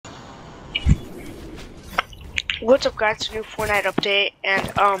What's up, guys? It's a new Fortnite update,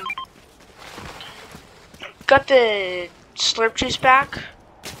 and got the slurp juice back.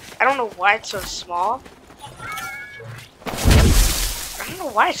 I don't know why it's so small. I don't know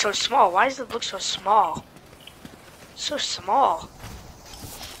why it's so small. Why does it look so small? So small.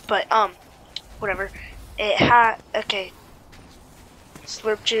 But whatever. It okay.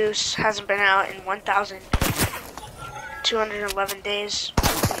 Slurp juice hasn't been out in 1,211 days.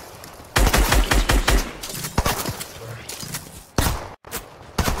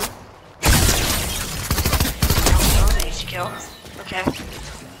 Kill. Okay.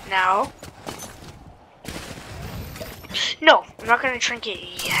 Now. No, I'm not gonna drink it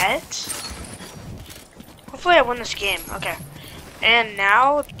yet. Hopefully I win this game. Okay. And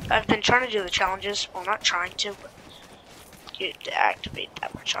now I've been trying to do the challenges. Well, not trying to, but you to activate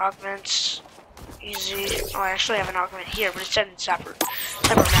that much augments. Easy. Oh, I actually have an augment here, but it's set in separate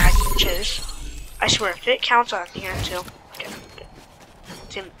mag, which is. I swear, if it counts on here too. Okay.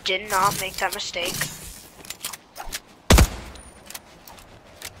 Tim did not make that mistake.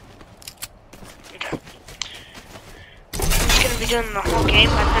 Be doing the whole game.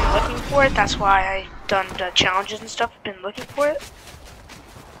 I've been looking for it. That's why I've done the challenges and stuff. I've been looking for it.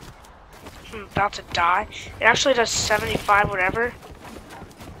 I'm about to die. It actually does 75 whatever.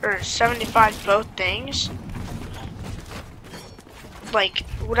 Or 75 both things. Like,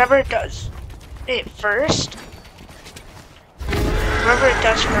 whatever it does it first. Whatever it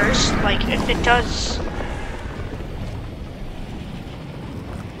does first. Like, if it does...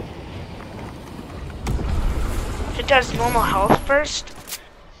 If it does normal health first,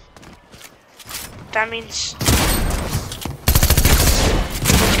 that means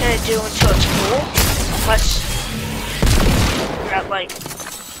it's gonna do until it's full. Unless we're at like,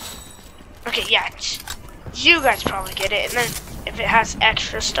 okay, yeah, you guys probably get it. And then if it has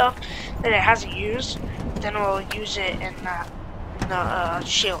extra stuff that it hasn't used, then we'll use it in the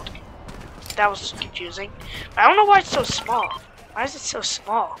shield. That was confusing. I don't know why it's so small. Why is it so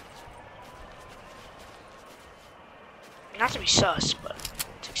small? Not to be sus, but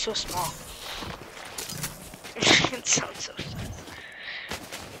it's like so small. It sounds so sus.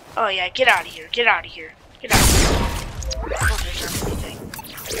 Oh yeah, get out of here. Get out of here. Get out of here. Oh, there's everything.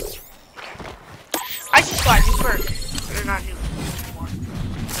 Okay. I just got a new perk. They're not new anymore.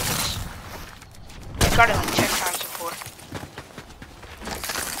 I got it like 10 times before.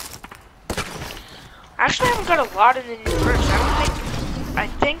 Actually, I haven't got a lot of the new perks. I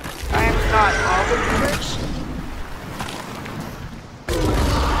think I haven't got all the new perks.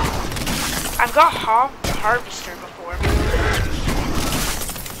 I've got Harvester before.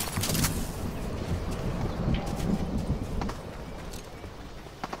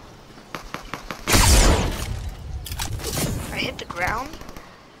 I hit the ground?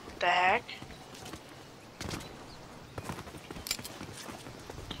 What the heck?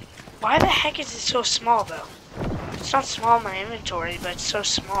 Why the heck is it so small though? It's not small in my inventory, but it's so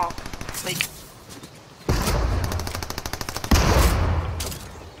small. Like,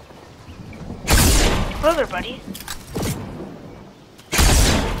 hello there, buddy.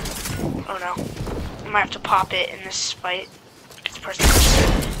 Oh no. I might have to pop it in this fight. Because the person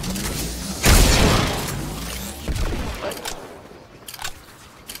but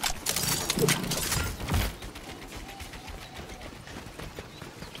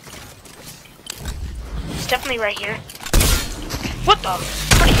it's definitely right here. What the? I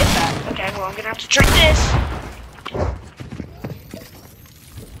already hit that. Okay, well I'm gonna have to drink this.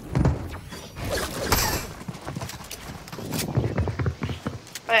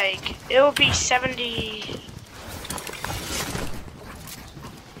 Like, it'll be 70. 70,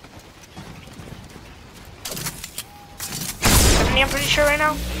 I'm pretty sure right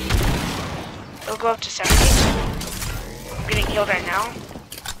now. It'll go up to 70. I'm getting healed right now.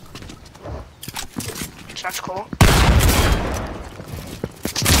 So that's cool.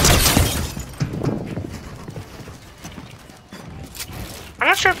 I'm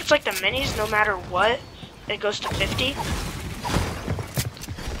not sure if it's like the minis, no matter what, it goes to 50.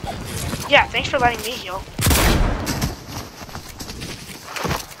 Yeah, thanks for letting me heal.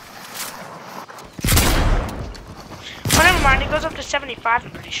 Oh, never mind. It goes up to 75,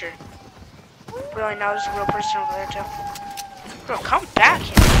 I'm pretty sure. Really, now there's a real person over there, too. Bro, come back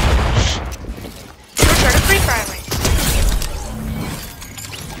here. You're trying to free fire me.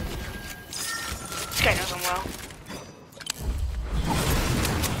 This guy knows I'm well.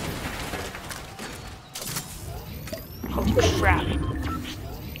 Holy crap.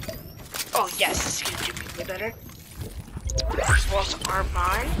 Oh yes, this is gonna do me way better. These walls aren't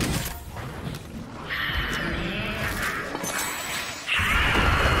mine.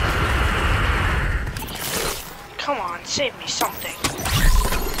 come on, save me something.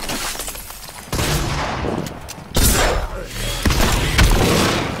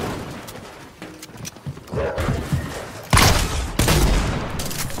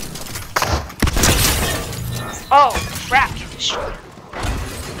 Oh, crap, you destroyed.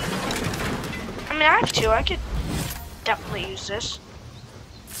 I mean, I have two. I could definitely use this.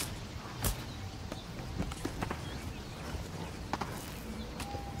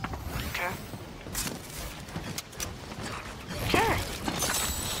 Okay. Okay.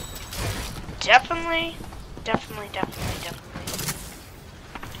 Definitely.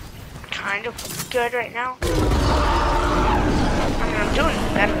 Kind of good right now. I mean, I'm doing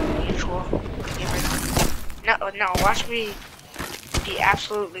better than usual. No, watch me be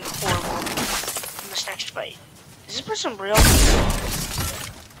absolutely horrible in this next fight. Is this person real?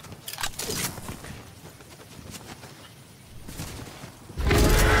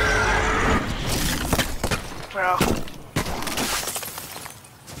 Bro.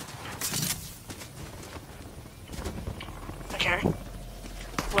 Okay.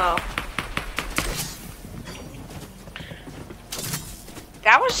 Well.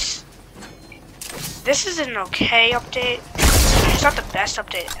 This is an okay update. It's not the best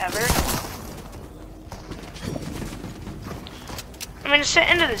update ever. I mean, it's the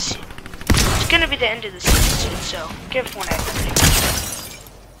end of the season. It's gonna be the end of the season, so give Fortnite everything.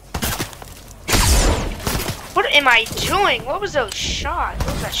 What am I doing? What was those shots?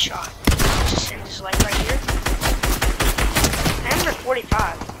 What was that shot? Just end his life right here. I'm under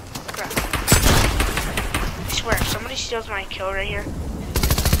 45. Crap. I swear, if somebody steals my kill right here,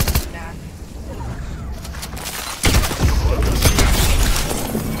 bad.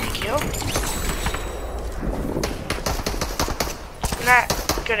 Thank you. I'm not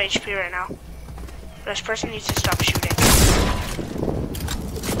good HP right now. This person needs to stop shooting.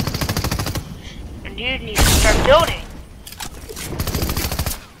 And you need to start building.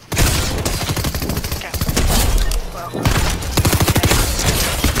 Okay. Well.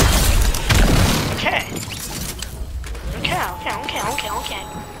 Okay. Okay.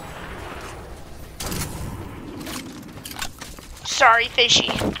 Sorry,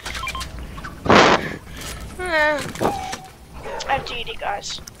 fishy. I have to eat it,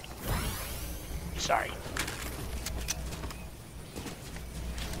 guys. Sorry.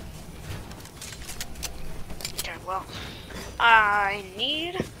 Okay, well, I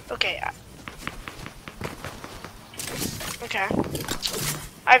need. Okay. Okay.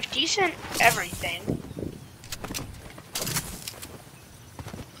 I have decent everything.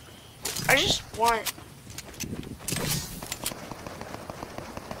 I just want.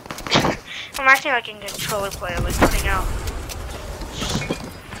 I'm acting like a controller player, like putting out.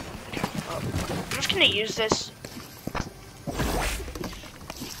 Okay, well, I'm just gonna use this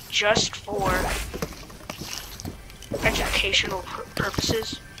just for educational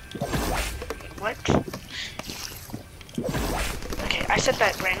purposes. What? Okay, I said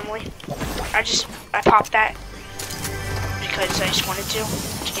that randomly. I popped that because I just wanted to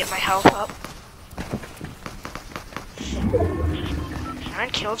get my health up. 9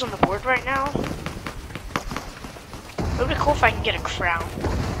 kills on the board right now. It would be cool if I can get a crown.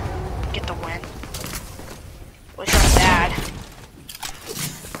 Get the win. Well, it's not bad.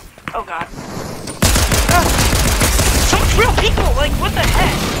 Oh god. Oh. So much real people! Like, what the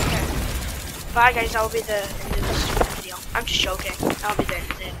heck? Okay. Bye guys, that'll be the end of this video. I'm just joking. That'll be the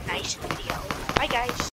nice video. Bye guys.